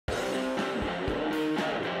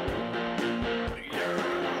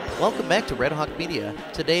Welcome back to Red Hawk Media.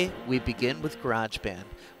 Today we begin with GarageBand.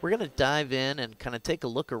 We're going to dive in and kind of take a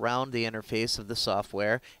look around the interface of the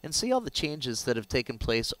software and see all the changes that have taken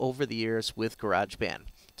place over the years with GarageBand.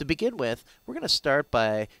 To begin with, we're going to start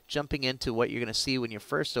by jumping into what you're going to see when you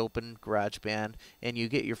first open GarageBand and you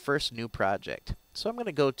get your first new project. So I'm going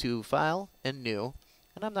to go to File and New,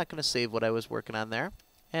 and I'm not going to save what I was working on there.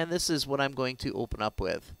 And this is what I'm going to open up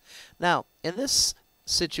with. Now, in this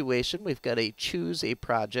situation, we've got a choose a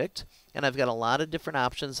project, and I've got a lot of different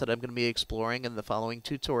options that I'm going to be exploring in the following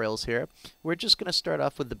tutorials here. We're just going to start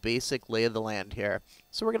off with the basic lay of the land here.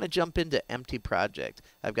 So we're going to jump into empty project.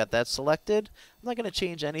 I've got that selected. I'm not going to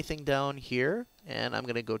change anything down here, and I'm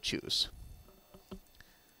going to go choose.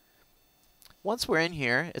 Once we're in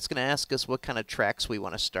here, it's going to ask us what kind of tracks we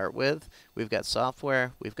want to start with. We've got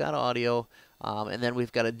software, we've got audio, and then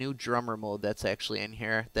we've got a new drummer mode that's actually in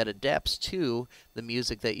here that adapts to the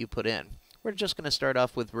music that you put in. We're just going to start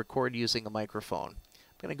off with record using a microphone.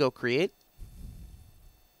 I'm going to go create.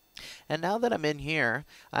 And now that I'm in here,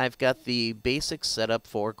 I've got the basics set up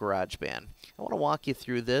for GarageBand. I want to walk you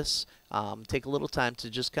through this, take a little time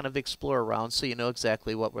to just kind of explore around so you know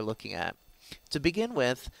exactly what we're looking at. To begin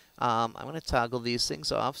with, I'm going to toggle these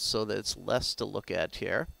things off so that it's less to look at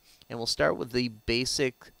here. And we'll start with the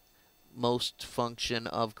basic most function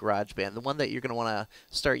of GarageBand, the one that you're going to want to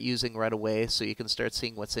start using right away so you can start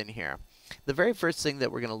seeing what's in here. The very first thing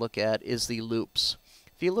that we're going to look at is the loops.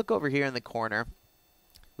 If you look over here in the corner,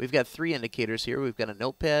 we've got three indicators here. We've got a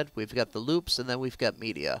notepad, we've got the loops, and then we've got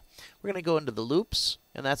media. We're going to go into the loops,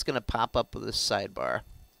 and that's going to pop up with this sidebar.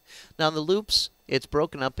 Now in the loops, it's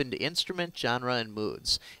broken up into instrument, genre, and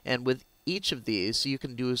moods. And with each of these, you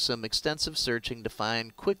can do some extensive searching to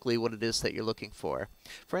find quickly what it is that you're looking for.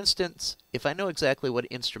 For instance, if I know exactly what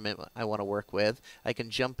instrument I want to work with, I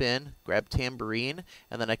can jump in, grab tambourine,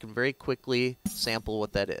 and then I can very quickly sample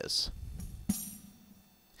what that is.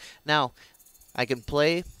 Now, I can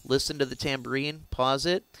play, listen to the tambourine, pause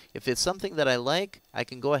it. If it's something that I like, I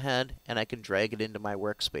can go ahead and I can drag it into my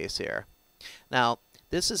workspace here. Now,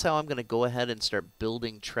 this is how I'm going to go ahead and start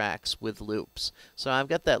building tracks with loops. So I've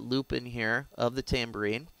got that loop in here of the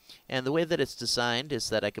tambourine, and the way that it's designed is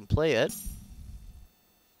that I can play it.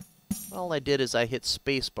 All I did is I hit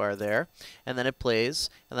spacebar there, and then it plays,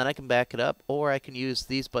 and then I can back it up, or I can use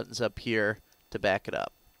these buttons up here to back it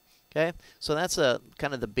up. Okay, so that's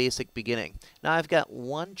kind of the basic beginning. Now I've got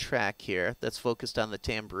one track here that's focused on the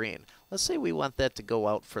tambourine. Let's say we want that to go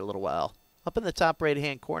out for a little while. Up in the top right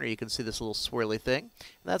hand corner you can see this little swirly thing,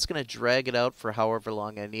 and that's going to drag it out for however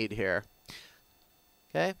long I need here.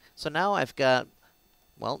 Okay, so now I've got,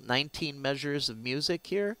 well, 19 measures of music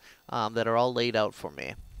here that are all laid out for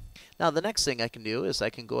me. Now the next thing I can do is I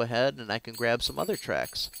can go ahead and I can grab some other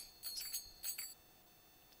tracks.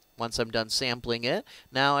 Once I'm done sampling it,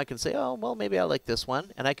 now I can say, oh, well, maybe I like this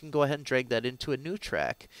one, and I can go ahead and drag that into a new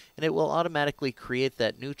track, and it will automatically create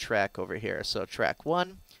that new track over here. So track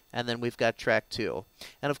 1, and then we've got track 2.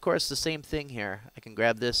 And of course, the same thing here. I can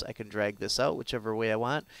grab this, I can drag this out whichever way I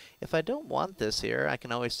want. If I don't want this here, I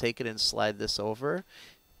can always take it and slide this over.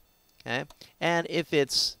 Okay? And if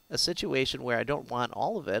it's a situation where I don't want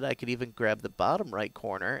all of it, I could even grab the bottom right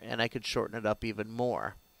corner, and I could shorten it up even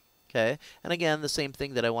more. Okay, and again, the same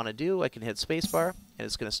thing that I want to do, I can hit spacebar, and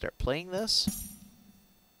it's going to start playing this,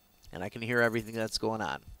 and I can hear everything that's going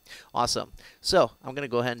on. Awesome. So I'm going to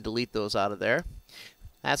go ahead and delete those out of there.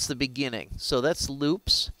 That's the beginning. So that's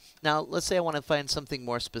loops. Now, let's say I want to find something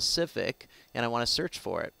more specific, and I want to search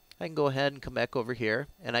for it. I can go ahead and come back over here,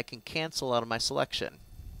 and I can cancel out of my selection.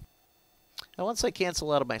 Now, once I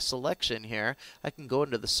cancel out of my selection here, I can go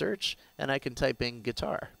into the search, and I can type in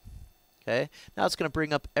guitar. Okay, now it's going to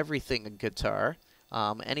bring up everything in guitar,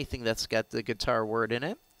 anything that's got the guitar word in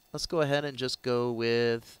it. Let's go ahead and just go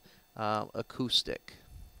with acoustic.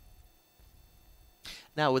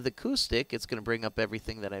 Now with acoustic, it's going to bring up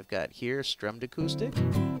everything that I've got here, strummed acoustic.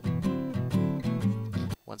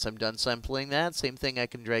 Once I'm done sampling that, same thing, I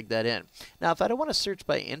can drag that in. Now if I don't want to search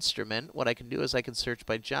by instrument, what I can do is I can search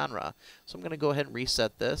by genre. So I'm going to go ahead and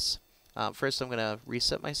reset this. First I'm going to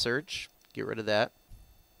reset my search, get rid of that.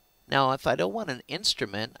 Now, if I don't want an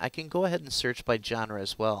instrument, I can go ahead and search by genre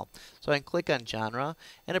as well. So I can click on genre,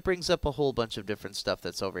 and it brings up a whole bunch of different stuff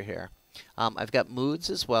that's over here. I've got moods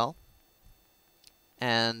as well.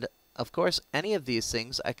 And, of course, any of these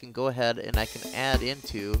things I can go ahead and I can add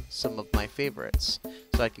into some of my favorites.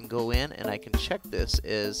 So I can go in and I can check this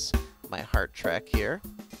as my heart track here.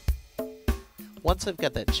 Once I've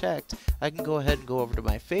got that checked, I can go ahead and go over to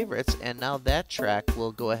my favorites, and now that track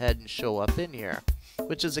will go ahead and show up in here.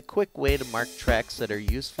 which is a quick way to mark tracks that are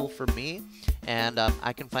useful for me, and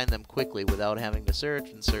I can find them quickly without having to search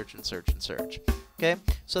and search and search and search. Okay,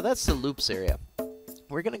 so that's the loops area.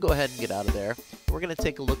 We're going to go ahead and get out of there. We're going to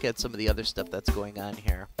take a loop at some of the other stuff that's going on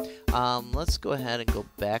here. Let's go ahead and go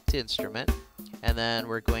back to instrument, and then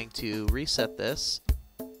we're going to reset this.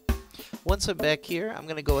 Once I'm back here, I'm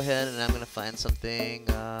going to go ahead and I'm going to find something.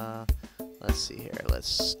 Let's see here. Let's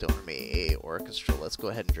Stormy Orchestral. Let's go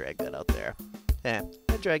ahead and drag that out there. Yeah,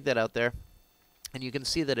 I dragged that out there. And you can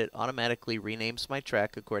see that it automatically renames my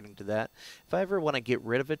track according to that. If I ever want to get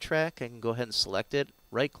rid of a track, I can go ahead and select it,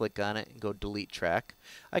 right-click on it, and go Delete Track.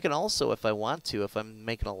 I can also, if I want to, if I'm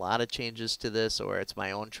making a lot of changes to this or it's my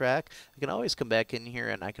own track, I can always come back in here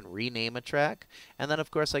and I can rename a track. And then, of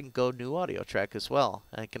course, I can go New Audio Track as well.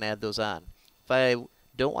 And I can add those on. If I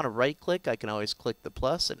don't want to right-click, I can always click the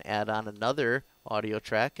plus and add on another audio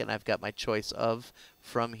track, and I've got my choice of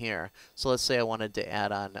from here. So let's say I wanted to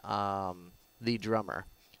add on the drummer,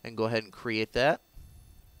 and go ahead and create that.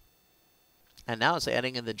 And now it's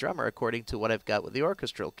adding in the drummer according to what I've got with the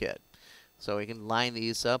orchestral kit. So we can line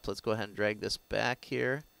these up. Let's go ahead and drag this back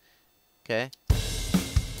here. Okay.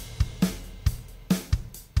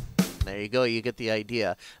 There you go. You get the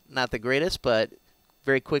idea. Not the greatest, but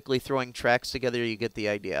very quickly throwing tracks together, you get the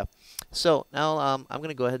idea. So now I'm going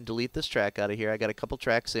to go ahead and delete this track out of here. I got a couple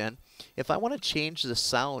tracks in. If I want to change the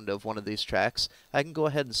sound of one of these tracks, I can go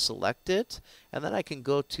ahead and select it, and then I can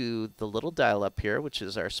go to the little dial up here, which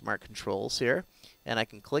is our smart controls here, and I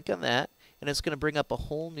can click on that, and it's going to bring up a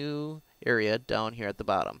whole new area down here at the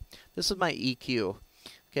bottom. This is my EQ.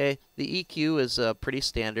 Okay, the EQ is pretty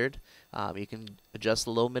standard. You can adjust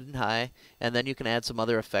the low, mid, and high, and then you can add some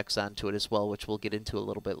other effects onto it as well, which we'll get into a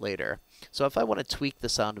little bit later. So if I want to tweak the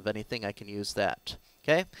sound of anything, I can use that.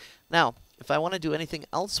 Okay, now if I want to do anything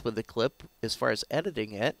else with the clip as far as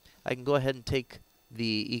editing it, I can go ahead and take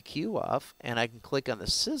the EQ off, and I can click on the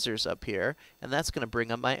scissors up here, and that's going to bring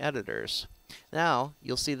up my editors. Now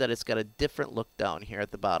you'll see that it's got a different look down here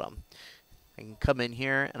at the bottom. I can come in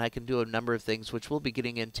here and I can do a number of things which we'll be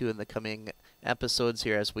getting into in the coming episodes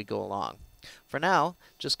here as we go along. For now,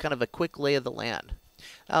 just kind of a quick lay of the land.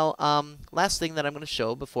 Now, last thing that I'm going to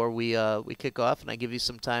show before we kick off and I give you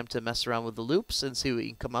some time to mess around with the loops and see what you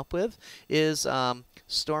can come up with is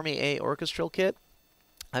Stormy A Orchestral Kit.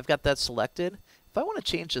 I've got that selected. If I want to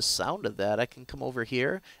change the sound of that, I can come over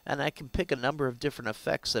here and I can pick a number of different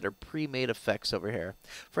effects that are pre-made effects over here.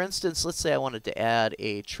 For instance, let's say I wanted to add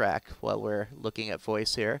a track while we're looking at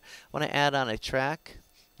voice here. I want to add on a track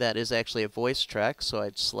that is actually a voice track, so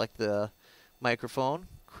I'd select the microphone,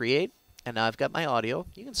 create, and now I've got my audio.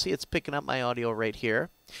 You can see it's picking up my audio right here.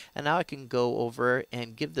 And now I can go over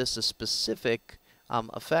and give this a specific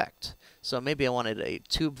effect. So maybe I wanted a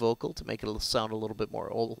tube vocal to make it sound a little bit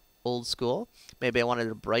more old school. Maybe I wanted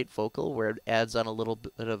a bright vocal where it adds on a little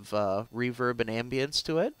bit of reverb and ambience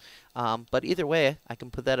to it. But either way, I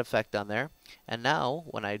can put that effect on there. And now,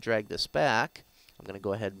 when I drag this back, I'm going to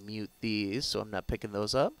go ahead and mute these so I'm not picking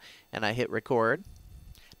those up. And I hit record.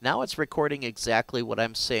 Now it's recording exactly what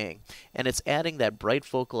I'm saying. And it's adding that bright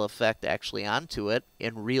vocal effect actually onto it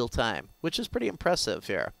in real time, which is pretty impressive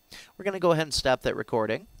here. We're going to go ahead and stop that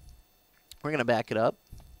recording. We're going to back it up.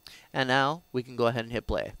 And now we can go ahead and hit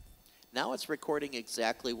play. Now it's recording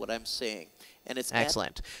exactly what I'm saying, and it's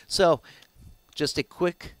excellent. So, just a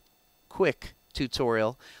quick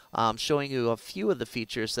tutorial showing you a few of the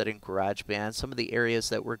features that in GarageBand, some of the areas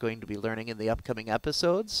that we're going to be learning in the upcoming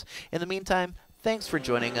episodes. In the meantime, thanks for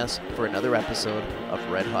joining us for another episode of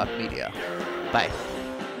Red Hawk Media. Bye.